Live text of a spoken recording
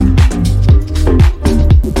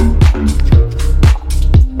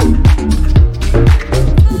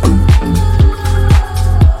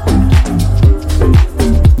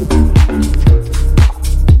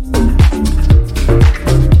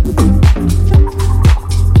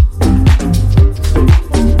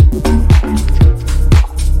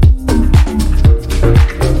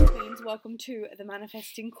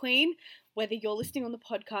Manifesting Queen. Whether you're listening on the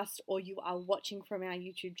podcast or you are watching from our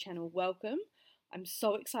YouTube channel, welcome. I'm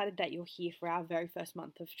so excited that you're here for our very first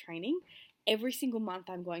month of training. Every single month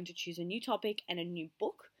I'm going to choose a new topic and a new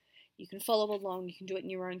book. You can follow along, you can do it in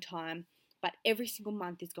your own time, but every single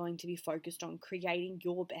month is going to be focused on creating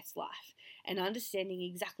your best life and understanding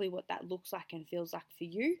exactly what that looks like and feels like for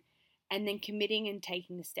you, and then committing and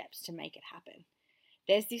taking the steps to make it happen.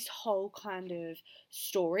 There's this whole kind of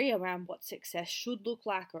story around what success should look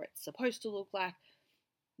like or it's supposed to look like.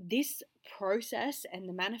 This process and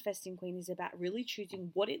the Manifesting Queen is about really choosing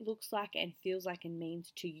what it looks like and feels like and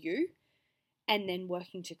means to you, and then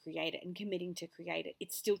working to create it and committing to create it.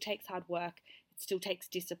 It still takes hard work, it still takes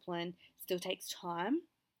discipline, it still takes time,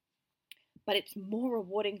 but it's more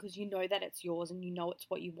rewarding because you know that it's yours and you know it's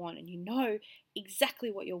what you want and you know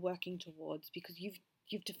exactly what you're working towards because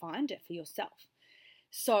you've defined it for yourself.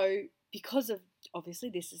 So because of, obviously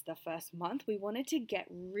this is the first month, we wanted to get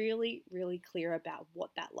really, really clear about what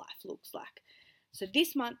that life looks like. So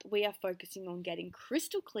this month we are focusing on getting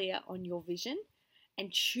crystal clear on your vision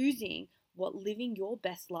and choosing what living your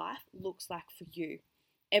best life looks like for you.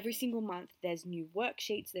 Every single month there's new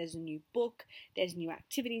worksheets, there's a new book, there's new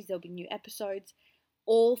activities, there'll be new episodes,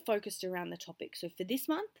 all focused around the topic. So for this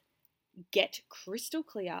month, get crystal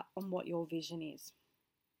clear on what your vision is.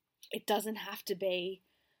 It doesn't have to be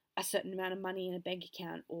a certain amount of money in a bank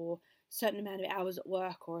account or a certain amount of hours at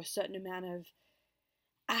work or a certain amount of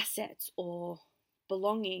assets or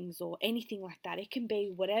belongings or anything like that. It can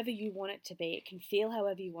be whatever you want it to be. It can feel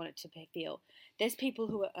however you want it to feel. There's people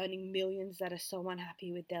who are earning millions that are so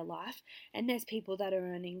unhappy with their life, and there's people that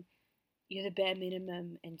are earning the bare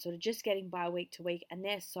minimum and sort of just getting by week to week, and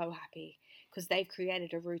they're so happy because they've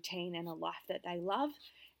created a routine and a life that they love.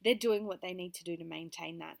 They're doing what they need to do to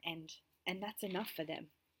maintain that, and that's enough for them.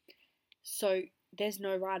 So there's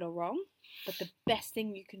no right or wrong, but the best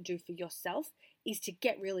thing you can do for yourself is to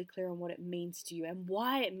get really clear on what it means to you and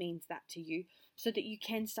why it means that to you, so that you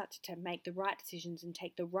can start to make the right decisions and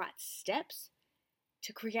take the right steps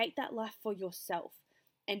to create that life for yourself,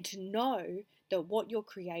 and to know that what you're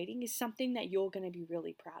creating is something that you're going to be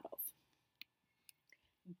really proud of.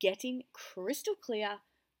 Getting crystal clear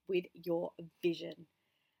with your vision.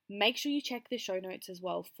 Make sure you check the show notes as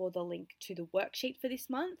well for the link to the worksheet for this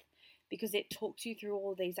month, because it talks you through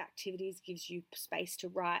all these activities, gives you space to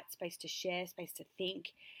write, space to share, space to think,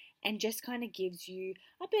 and just kind of gives you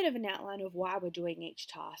a bit of an outline of why we're doing each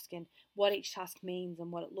task and what each task means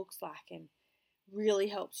and what it looks like, and really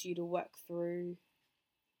helps you to work through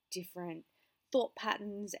different thought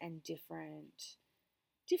patterns and different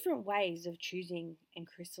ways of choosing and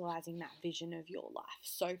crystallizing that vision of your life.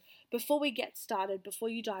 So before we get started, before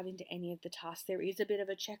you dive into any of the tasks, there is a bit of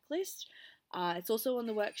a checklist. It's also on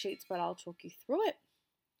the worksheets, but I'll talk you through it.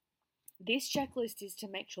 This checklist is to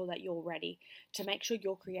make sure that you're ready, to make sure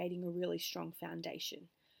you're creating a really strong foundation.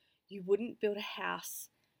 You wouldn't build a house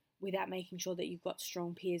without making sure that you've got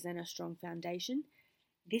strong piers and a strong foundation.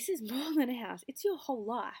 This is more than a house, it's your whole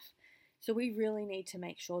life. So we really need to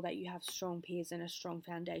make sure that you have strong piers and a strong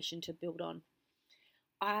foundation to build on.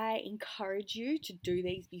 I encourage you to do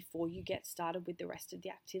these before you get started with the rest of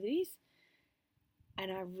the activities.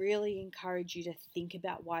 And I really encourage you to think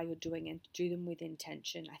about why you're doing and do them with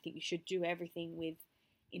intention. I think you should do everything with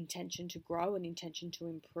intention to grow and intention to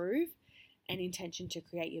improve and intention to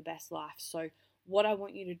create your best life. So what I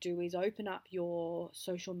want you to do is open up your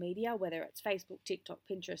social media, whether it's Facebook, TikTok,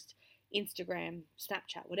 Pinterest, Instagram,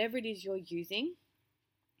 Snapchat, whatever it is you're using.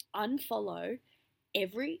 Unfollow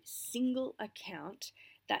every single account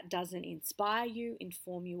that doesn't inspire you,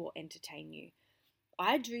 inform you, or entertain you.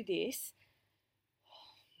 I do this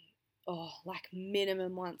like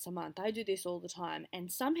minimum once a month. I do this all the time,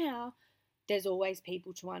 and somehow there's always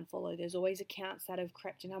people to unfollow. There's always accounts that have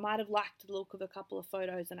crept in. I might have liked the look of a couple of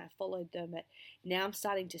photos and I followed them, but now I'm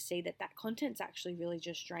starting to see that content's actually really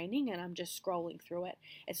just draining, and I'm just scrolling through it.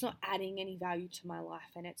 It's not adding any value to my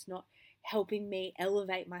life, and it's not helping me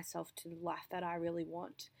elevate myself to the life that I really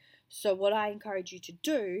want. So what I encourage you to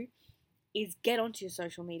do is get onto your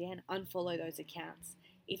social media and unfollow those accounts.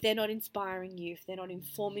 If they're not inspiring you, if they're not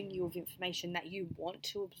informing you of information that you want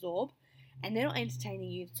to absorb, and they're not entertaining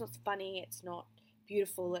you, it's not funny, it's not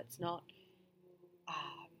beautiful, it's not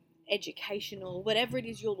educational, whatever it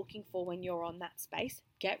is you're looking for when you're on that space,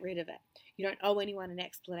 get rid of it. You don't owe anyone an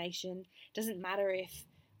explanation. It doesn't matter if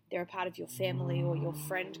they're a part of your family or your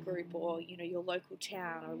friend group or your local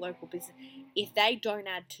town or local business. If they don't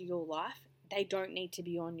add to your life, they don't need to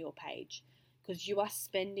be on your page, because you are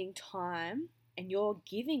spending time and you're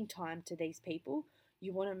giving time to these people.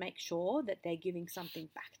 You want to make sure that they're giving something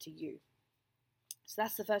back to you. So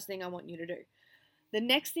that's the first thing I want you to do. The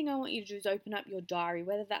next thing I want you to do is open up your diary,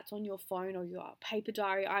 whether that's on your phone or your paper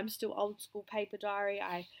diary. I'm still old school paper diary.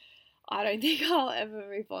 I don't think I'll ever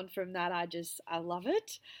move on from that. I love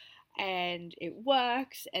it, and it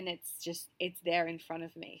works, and it's there in front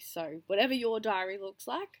of me. So whatever your diary looks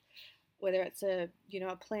like, whether it's a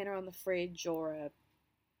planner on the fridge or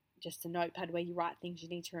just a notepad where you write things you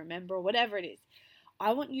need to remember or whatever it is,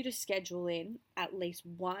 I want you to schedule in at least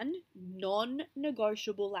one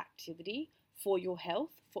non-negotiable activity for your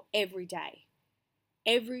health for every day.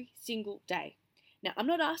 Every single day. Now, I'm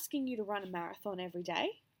not asking you to run a marathon every day.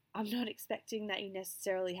 I'm not expecting that you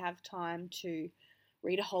necessarily have time to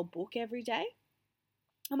read a whole book every day.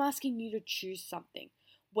 I'm asking you to choose something,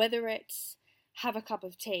 whether it's have a cup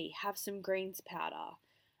of tea, have some greens powder,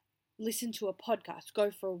 listen to a podcast,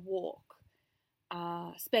 go for a walk,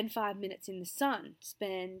 spend 5 minutes in the sun,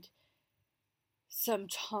 spend some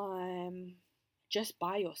time just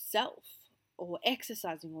by yourself, or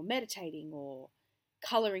exercising or meditating or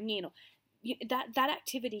colouring in. Or that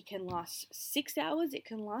activity can last 6 hours, it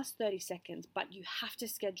can last 30 seconds, but you have to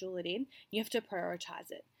schedule it in. You have to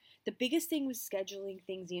prioritize it. The biggest thing with scheduling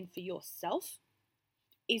things in for yourself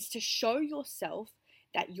is to show yourself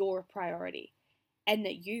that you're a priority and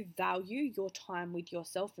that you value your time with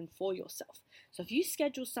yourself and for yourself. So if you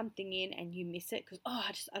schedule something in and you miss it because,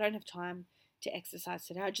 I don't have time to exercise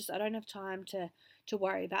today, I don't have time to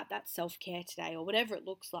worry about that self-care today, or whatever it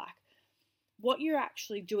looks like, what you're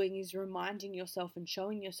actually doing is reminding yourself and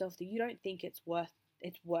showing yourself that you don't think it's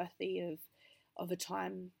worthy of a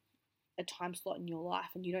time slot in your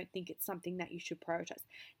life, and you don't think it's something that you should prioritize.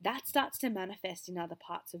 That starts to manifest in other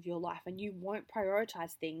parts of your life, and you won't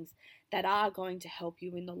prioritize things that are going to help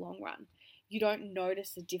you in the long run. You don't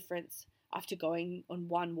notice the difference after going on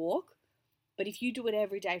one walk, but if you do it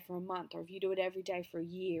every day for a month, or if you do it every day for a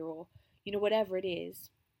year, or whatever it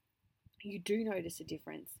is, you do notice a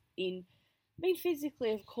difference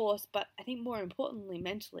physically, of course, but I think more importantly,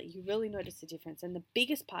 mentally, you really notice a difference. And the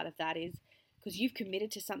biggest part of that is because you've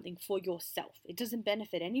committed to something for yourself. It doesn't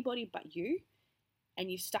benefit anybody but you,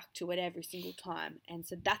 and you've stuck to it every single time. And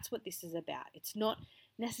so that's what this is about. It's not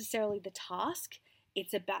necessarily the task.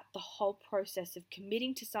 It's about the whole process of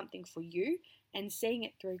committing to something for you and seeing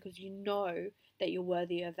it through, because you know that you're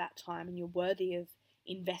worthy of that time and you're worthy of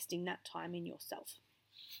investing that time in yourself.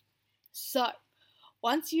 So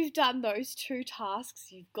once you've done those two tasks,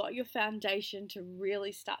 you've got your foundation to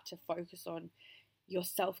really start to focus on your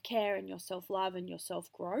self-care and your self-love and your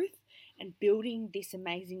self-growth and building this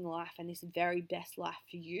amazing life and this very best life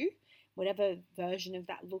for you, whatever version of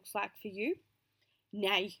that looks like for you.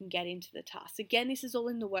 Now you can get into the tasks. Again, this is all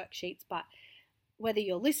in the worksheets, but whether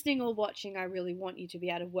you're listening or watching, I really want you to be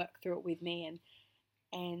able to work through it with me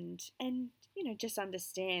and just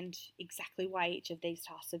understand exactly why each of these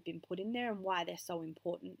tasks have been put in there and why they're so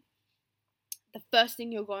important. The first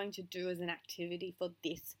thing you're going to do as an activity for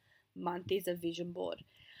this month is a vision board.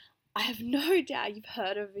 I have no doubt you've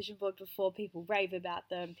heard of a vision board before. People rave about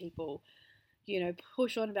them. People,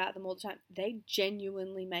 push on about them all the time. They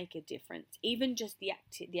genuinely make a difference. Even just the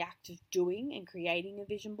act of doing and creating a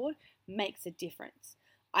vision board makes a difference.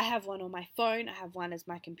 I have one on my phone. I have one as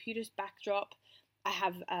my computer's backdrop. I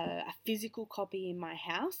have a physical copy in my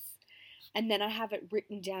house, and then I have it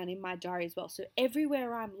written down in my diary as well. So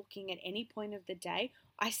everywhere I'm looking at any point of the day,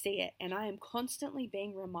 I see it, and I am constantly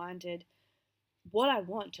being reminded what I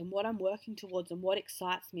want and what I'm working towards and what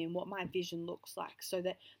excites me and what my vision looks like, so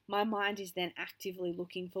that my mind is then actively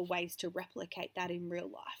looking for ways to replicate that in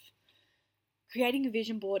real life. Creating a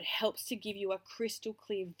vision board helps to give you a crystal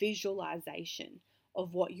clear visualization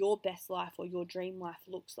of what your best life or your dream life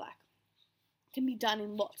looks like. Can be done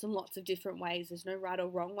in lots and lots of different ways. There's no right or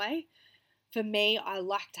wrong way. For me, I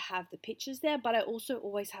like to have the pictures there, but I also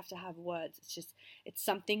always have to have words. It's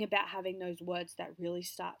something about having those words that really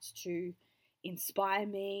starts to inspire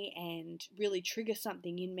me and really trigger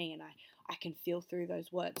something in me, and I can feel through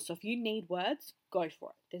those words. So if you need words, go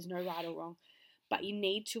for it. There's no right or wrong, but you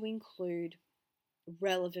need to include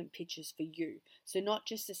relevant pictures for you. So not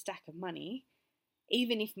just a stack of money.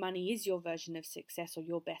 Even if money is your version of success or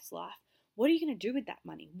your best life, what are you going to do with that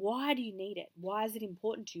money? Why do you need it? Why is it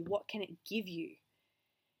important to you? What can it give you?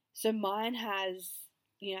 So mine has,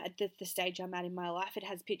 at the stage I'm at in my life, it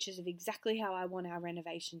has pictures of exactly how I want our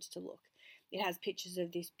renovations to look. It has pictures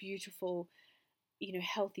of this beautiful,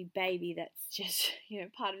 healthy baby that's just,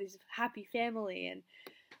 part of this happy family. And,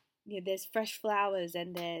 there's fresh flowers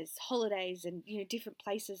and there's holidays and, different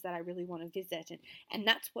places that I really want to visit. And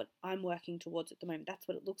that's what I'm working towards at the moment. That's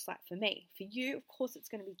what it looks like for me. For you, of course, it's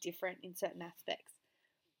going to be different in certain aspects,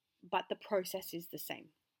 but the process is the same.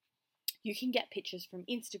 You can get pictures from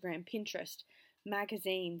Instagram, Pinterest,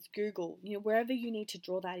 magazines, Google, wherever you need to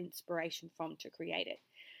draw that inspiration from to create it.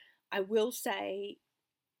 I will say,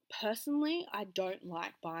 personally, I don't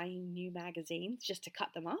like buying new magazines just to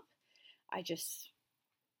cut them up. I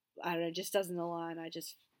don't know, it just doesn't align.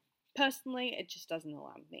 Personally, it just doesn't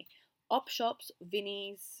align with me. Op shops,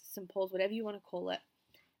 Vinnie's, St. Paul's, whatever you want to call it,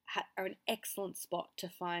 are an excellent spot to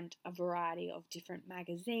find a variety of different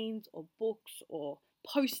magazines or books or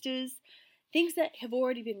posters, things that have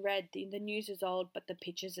already been read. The news is old, but the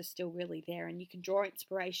pictures are still really there, and you can draw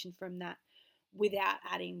inspiration from that without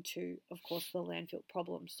adding to, of course, the landfill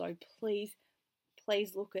problem. So please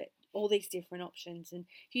look at all these different options. And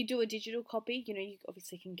if you do a digital copy, you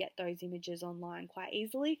obviously can get those images online quite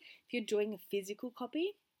easily. If you're doing a physical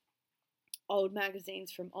copy, old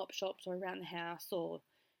magazines from op shops or around the house or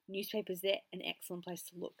newspapers, they're an excellent place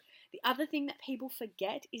to look. The other thing that people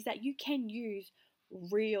forget is that you can use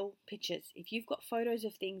real pictures. If you've got photos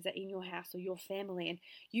of things that are in your house or your family and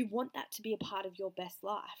you want that to be a part of your best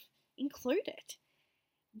life, include it.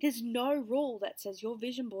 There's no rule that says your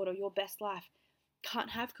vision board or your best life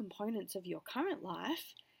can't have components of your current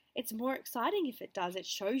life. It's more exciting if it does. It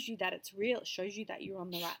shows you that it's real. It shows you that you're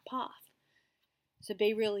on the right path. So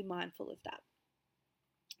be really mindful of that.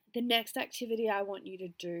 The next activity I want you to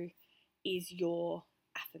do is your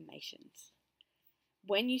affirmations.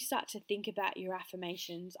 When you start to think about your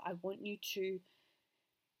affirmations, I want you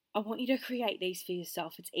to create these for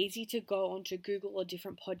yourself. It's easy to go onto Google or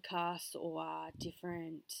different podcasts or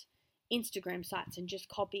different Instagram sites and just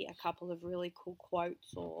copy a couple of really cool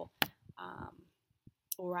quotes or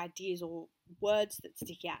ideas or words that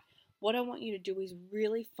stick out. What I want you to do is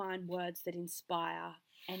really find words that inspire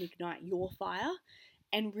and ignite your fire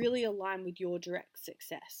and really align with your direct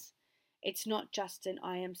success. It's not just an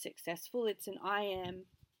I am successful, it's an I am ...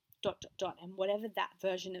 and whatever that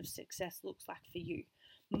version of success looks like for you.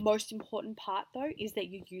 Most important part though is that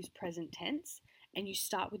you use present tense and you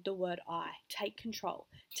start with the word I. Take control.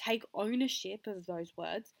 Take ownership of those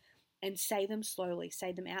words and say them slowly.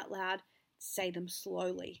 Say them out loud. Say them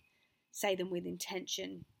slowly. Say them with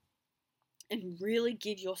intention. And really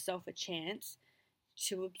give yourself a chance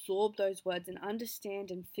to absorb those words and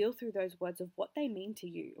understand and feel through those words of what they mean to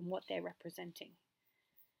you and what they're representing.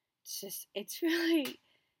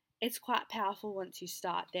 It's quite powerful once you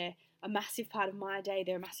start. They're a massive part of my day.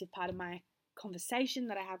 They're a massive part of my conversation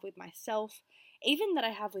that I have with myself, even that I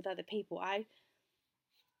have with other people. I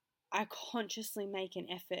consciously make an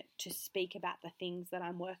effort to speak about the things that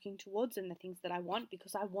I'm working towards and the things that I want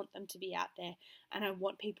because I want them to be out there and I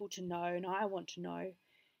want people to know and I want to know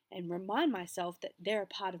and remind myself that they're a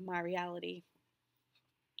part of my reality.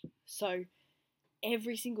 So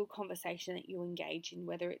every single conversation that you engage in,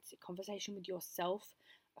 whether it's a conversation with yourself,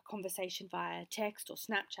 a conversation via text or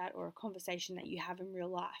Snapchat, or a conversation that you have in real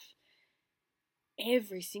life,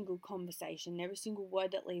 every single conversation, every single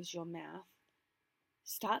word that leaves your mouth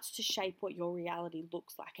starts to shape what your reality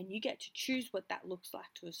looks like, and you get to choose what that looks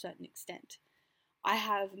like to a certain extent. I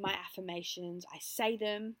have my affirmations. I say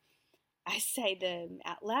them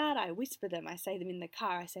out loud, I whisper them, I say them in the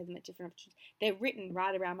car, I say them at different opportunities. They're written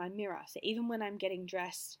right around my mirror. So even when I'm getting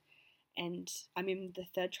dressed and I'm in the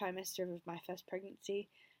third trimester of my first pregnancy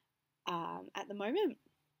at the moment,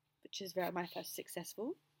 which is my first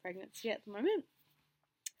successful pregnancy at the moment,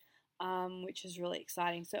 which is really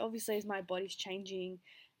exciting. So obviously as my body's changing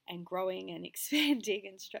and growing and expanding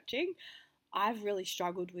and stretching, I've really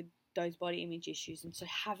struggled with those body image issues, and so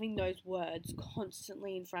having those words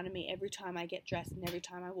constantly in front of me every time I get dressed and every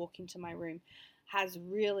time I walk into my room has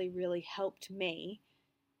really, really helped me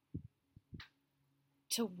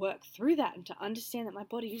to work through that and to understand that my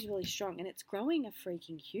body is really strong and it's growing a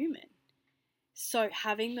freaking human. So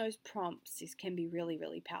having those prompts can be really,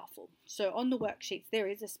 really powerful. So on the worksheets there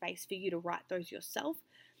is a space for you to write those yourself,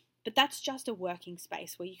 but that's just a working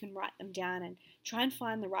space where you can write them down and try and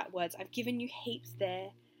find the right words. I've given you heaps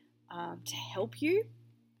there to help you,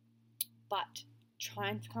 but try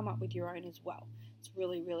and come up with your own as well. It's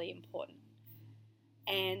really, really important.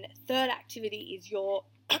 And third activity is your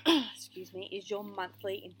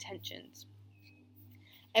monthly intentions.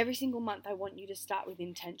 Every single month I want you to start with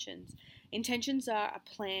intentions. Intentions are a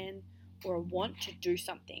plan or a want to do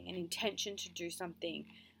something, an intention to do something.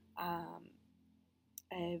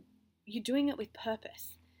 You're doing it with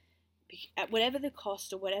purpose. At whatever the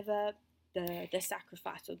cost or whatever the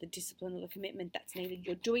sacrifice or the discipline or the commitment that's needed,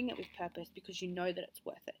 you're doing it with purpose because you know that it's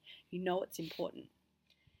worth it. You know it's important.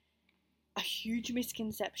 A huge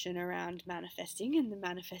misconception around manifesting and the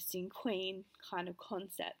manifesting queen kind of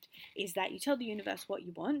concept is that you tell the universe what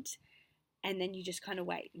you want and then you just kind of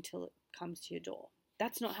wait until it comes to your door.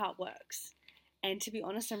 That's not how it works. And to be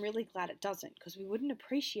honest, I'm really glad it doesn't, because we wouldn't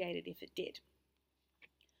appreciate it if it did.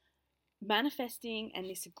 Manifesting, and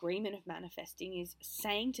this agreement of manifesting, is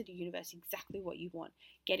saying to the universe exactly what you want,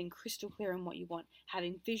 getting crystal clear on what you want,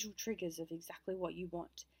 having visual triggers of exactly what you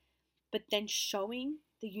want, but then showing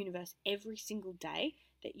the universe every single day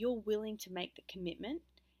that you're willing to make the commitment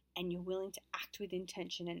and you're willing to act with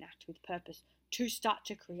intention and act with purpose to start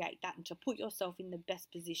to create that and to put yourself in the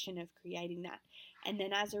best position of creating that. And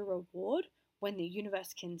then as a reward, when the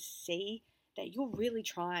universe can see that you're really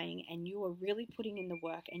trying and you are really putting in the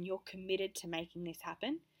work and you're committed to making this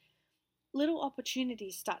happen, little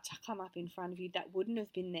opportunities start to come up in front of you that wouldn't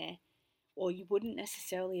have been there, or you wouldn't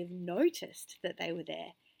necessarily have noticed that they were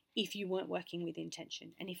there if you weren't working with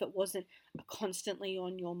intention, and if it wasn't constantly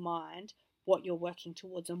on your mind what you're working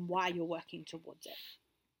towards and why you're working towards it.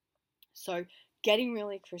 So getting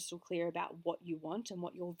really crystal clear about what you want and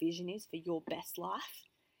what your vision is for your best life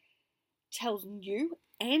tells you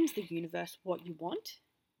and the universe what you want.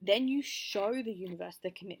 Then you show the universe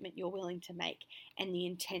the commitment you're willing to make and the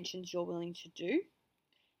intentions you're willing to do,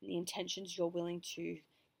 and the intentions you're willing to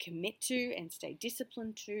commit to and stay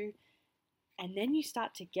disciplined to, and then you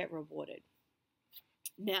start to get rewarded.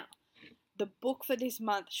 Now, the book for this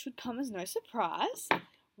month should come as no surprise.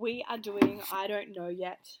 We are doing I Don't Know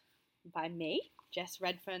Yet by me, Jess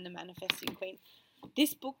Redfern, the Manifesting Queen.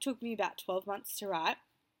 This book took me about 12 months to write.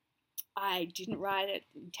 I didn't write it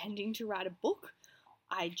intending to write a book.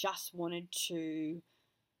 I just wanted to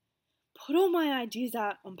put all my ideas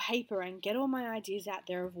out on paper and get all my ideas out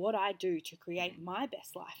there of what I do to create my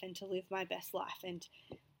best life and to live my best life, and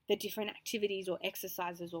the different activities or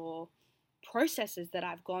exercises or processes that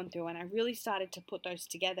I've gone through. And I really started to put those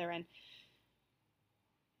together. And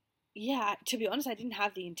yeah, to be honest, I didn't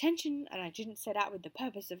have the intention and I didn't set out with the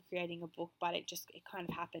purpose of creating a book, but it kind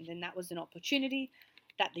of happened. And that was an opportunity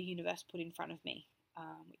that the universe put in front of me,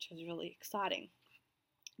 which was really exciting.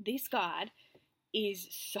 This guide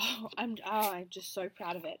is I'm just so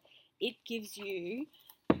proud of it. It gives you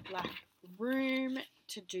like room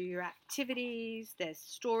to do your activities. There's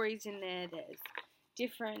stories in there. There's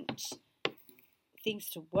different things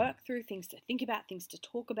to work through, things to think about, things to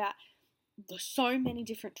talk about. There's so many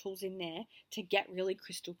different tools in there to get really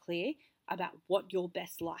crystal clear about what your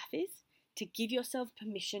best life is, to give yourself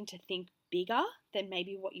permission to think bigger than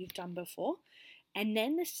maybe what you've done before, and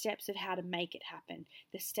then the steps of how to make it happen,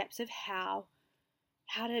 the steps of how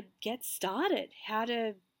to get started, how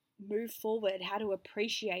to move forward, how to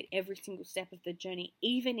appreciate every single step of the journey,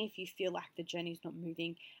 even if you feel like the journey is not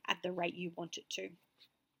moving at the rate you want it to.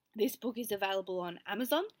 This book is available on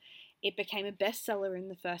Amazon. It became a bestseller in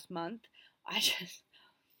the first month.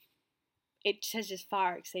 It has just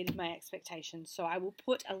far exceeded my expectations. So I will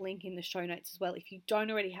put a link in the show notes as well. If you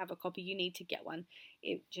don't already have a copy, you need to get one.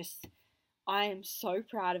 I am so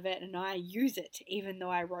proud of it, and I use it even though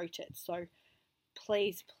I wrote it. So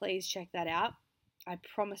please check that out. I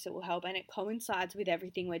promise it will help, and it coincides with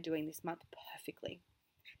everything we're doing this month perfectly.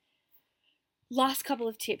 Last couple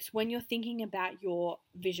of tips. When you're thinking about your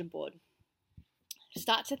vision board,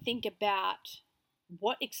 start to think about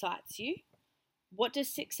what excites you. What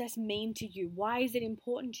does success mean to you? Why is it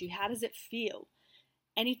important to you? How does it feel?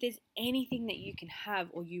 And if there's anything that you can have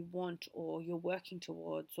or you want or you're working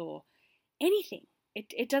towards or anything,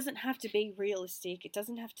 it doesn't have to be realistic. It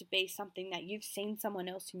doesn't have to be something that you've seen someone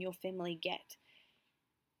else in your family get.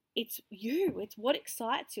 It's you. It's what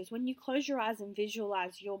excites you. It's when you close your eyes and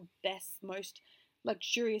visualize your best, most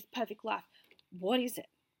luxurious, perfect life. What is it?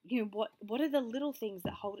 What are the little things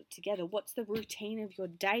that hold it together? What's the routine of your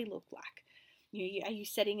day look like? Are you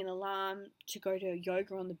setting an alarm to go to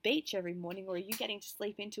yoga on the beach every morning, or are you getting to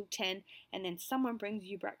sleep until 10 and then someone brings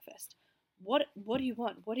you breakfast? What do you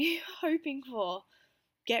want? What are you hoping for?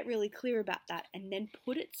 Get really clear about that, and then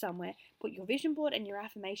put it somewhere. Put your vision board and your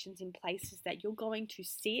affirmations in places that you're going to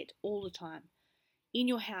see it all the time. In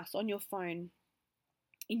your house, on your phone,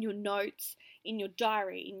 in your notes, in your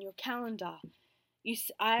diary, in your calendar.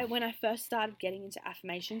 When I first started getting into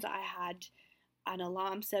affirmations, I had an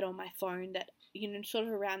alarm set on my phone that, sort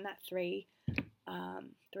of around that 3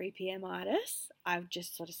 p.m. itis, I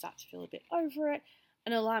just sort of start to feel a bit over it.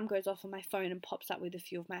 An alarm goes off on my phone and pops up with a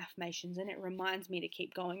few of my affirmations, and it reminds me to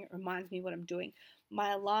keep going. It reminds me what I'm doing.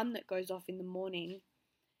 My alarm that goes off in the morning,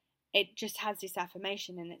 it just has this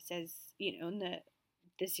affirmation, and it says,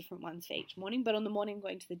 there's different ones for each morning, but on the morning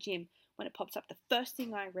going to the gym, when it pops up, the first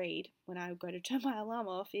thing I read when I go to turn my alarm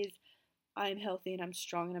off is, I am healthy and I'm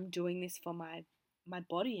strong and I'm doing this for my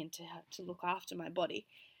body and to look after my body.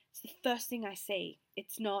 It's the first thing I see.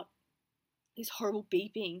 It's not this horrible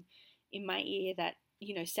beeping in my ear that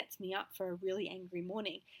sets me up for a really angry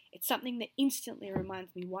morning. It's something that instantly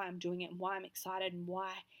reminds me why I'm doing it and why I'm excited and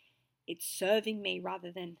why it's serving me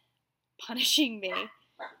rather than punishing me.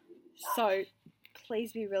 So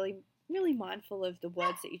please be really, really mindful of the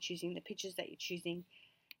words that you're choosing, the pictures that you're choosing,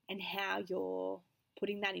 and how you're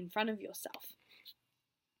putting that in front of yourself.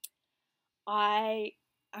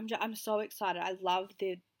 I'm so excited. I love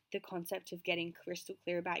the concept of getting crystal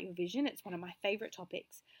clear about your vision. It's one of my favorite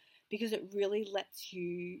topics because it really lets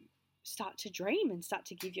you start to dream and start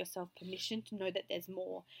to give yourself permission to know that there's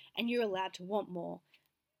more, and you're allowed to want more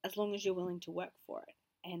as long as you're willing to work for it,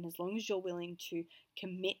 and as long as you're willing to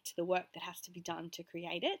commit to the work that has to be done to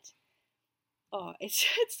create it. Oh, it's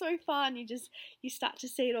so fun. You start to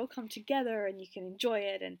see it all come together, and you can enjoy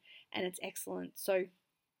it, and it's excellent. So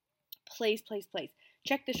please, please, please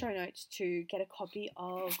check the show notes to get a copy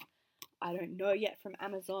of I Don't Know Yet from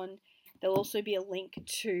Amazon. There'll also be a link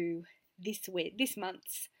to this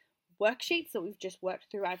month's worksheets that we've just worked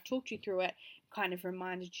through. I've talked you through it, kind of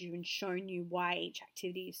reminded you and shown you why each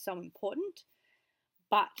activity is so important.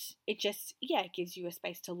 But it just, it gives you a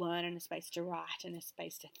space to learn and a space to write and a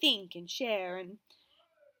space to think and share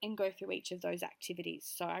and go through each of those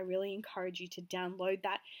activities. So I really encourage you to download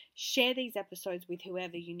that. Share these episodes with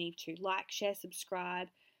whoever you need to. Like, share, subscribe.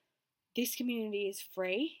 This community is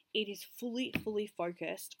free. It is fully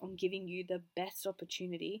focused on giving you the best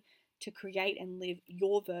opportunity to create and live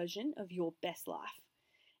your version of your best life,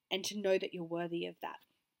 and to know that you're worthy of that.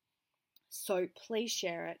 So please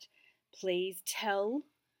share it. Please tell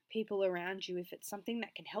people around you if it's something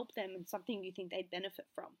that can help them and something you think they'd benefit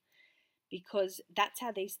from, because that's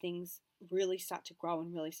how these things really start to grow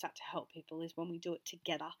and really start to help people, is when we do it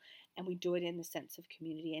together and we do it in the sense of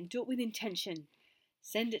community and do it with intention.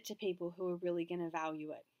 Send it to people who are really going to value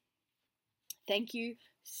it. Thank you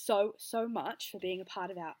so much for being a part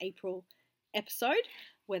of our April episode.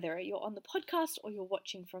 Whether you're on the podcast or you're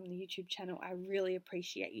watching from the YouTube channel, I really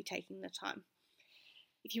appreciate you taking the time.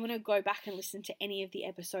 If you want to go back and listen to any of the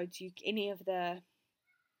episodes, any of the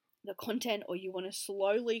content, or you want to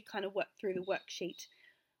slowly kind of work through the worksheet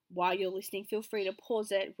while you're listening, feel free to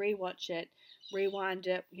pause it, rewatch it, rewind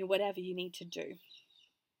it, whatever you need to do.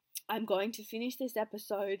 I'm going to finish this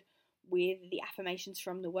episode with the affirmations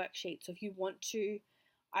from the worksheet. So if you want to,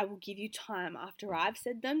 I will give you time after I've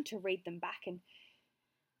said them to read them back and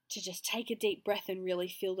to just take a deep breath and really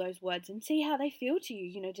feel those words and see how they feel to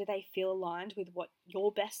you. Do they feel aligned with what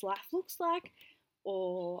your best life looks like?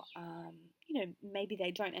 Or, maybe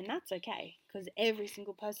they don't, and that's okay, because every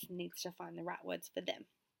single person needs to find the right words for them.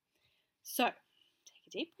 So, take a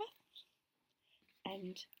deep breath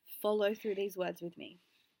and follow through these words with me.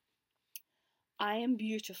 I am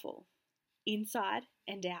beautiful, inside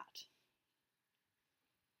and out.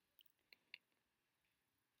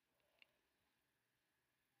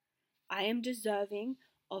 I am deserving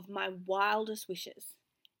of my wildest wishes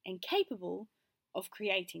and capable of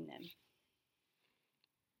creating them.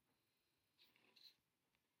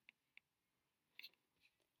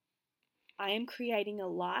 I am creating a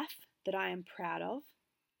life that I am proud of,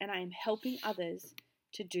 and I am helping others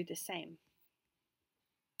to do the same.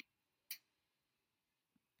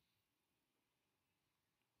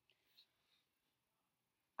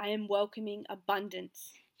 I am welcoming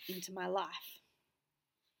abundance into my life.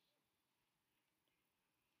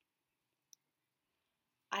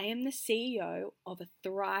 I am the CEO of a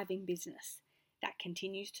thriving business that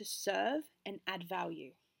continues to serve and add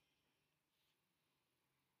value.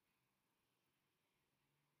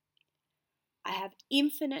 I have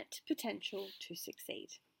infinite potential to succeed.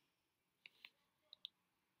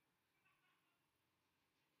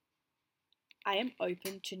 I am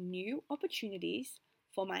open to new opportunities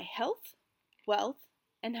for my health, wealth,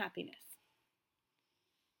 and happiness.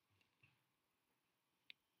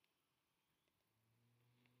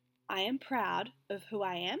 I am proud of who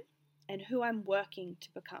I am and who I'm working to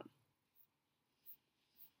become.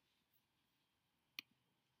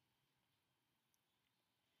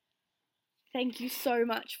 Thank you so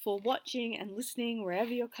much for watching and listening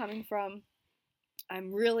wherever you're coming from.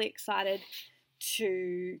 I'm really excited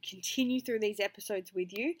to continue through these episodes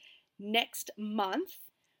with you. Next month,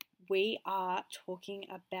 we are talking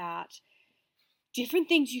about different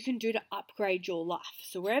things you can do to upgrade your life.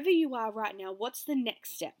 So wherever you are right now, what's the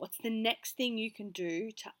next step? What's the next thing you can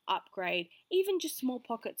do to upgrade even just small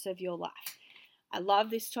pockets of your life? I love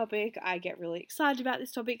this topic. I get really excited about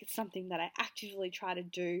this topic. It's something that I actively try to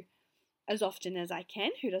do as often as I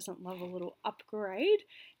can. Who doesn't love a little upgrade?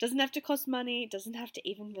 Doesn't have to cost money. It doesn't have to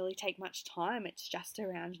even really take much time. It's just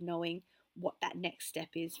around knowing what that next step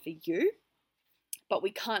is for you. But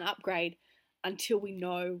we can't upgrade until we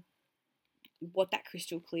know what that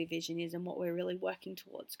crystal clear vision is and what we're really working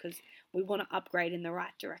towards, because we want to upgrade in the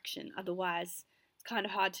right direction. Otherwise, it's kind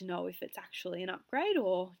of hard to know if it's actually an upgrade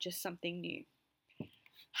or just something new.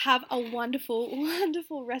 Have a wonderful,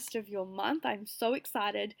 wonderful rest of your month. I'm so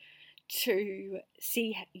excited to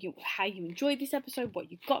see how you enjoyed this episode,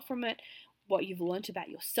 what you got from it, what you've learned about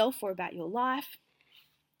yourself or about your life.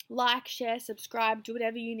 Like, share, subscribe, do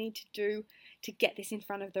whatever you need to do to get this in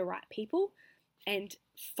front of the right people, and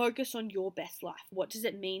focus on your best life. What does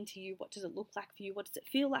it mean to you? What does it look like for you? What does it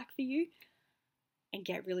feel like for you? And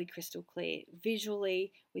get really crystal clear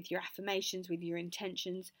visually with your affirmations, with your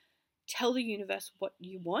intentions. Tell the universe what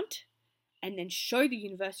you want, and then show the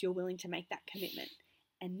universe you're willing to make that commitment.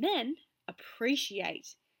 And then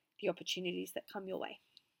appreciate the opportunities that come your way.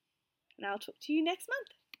 And I'll talk to you next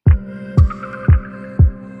month.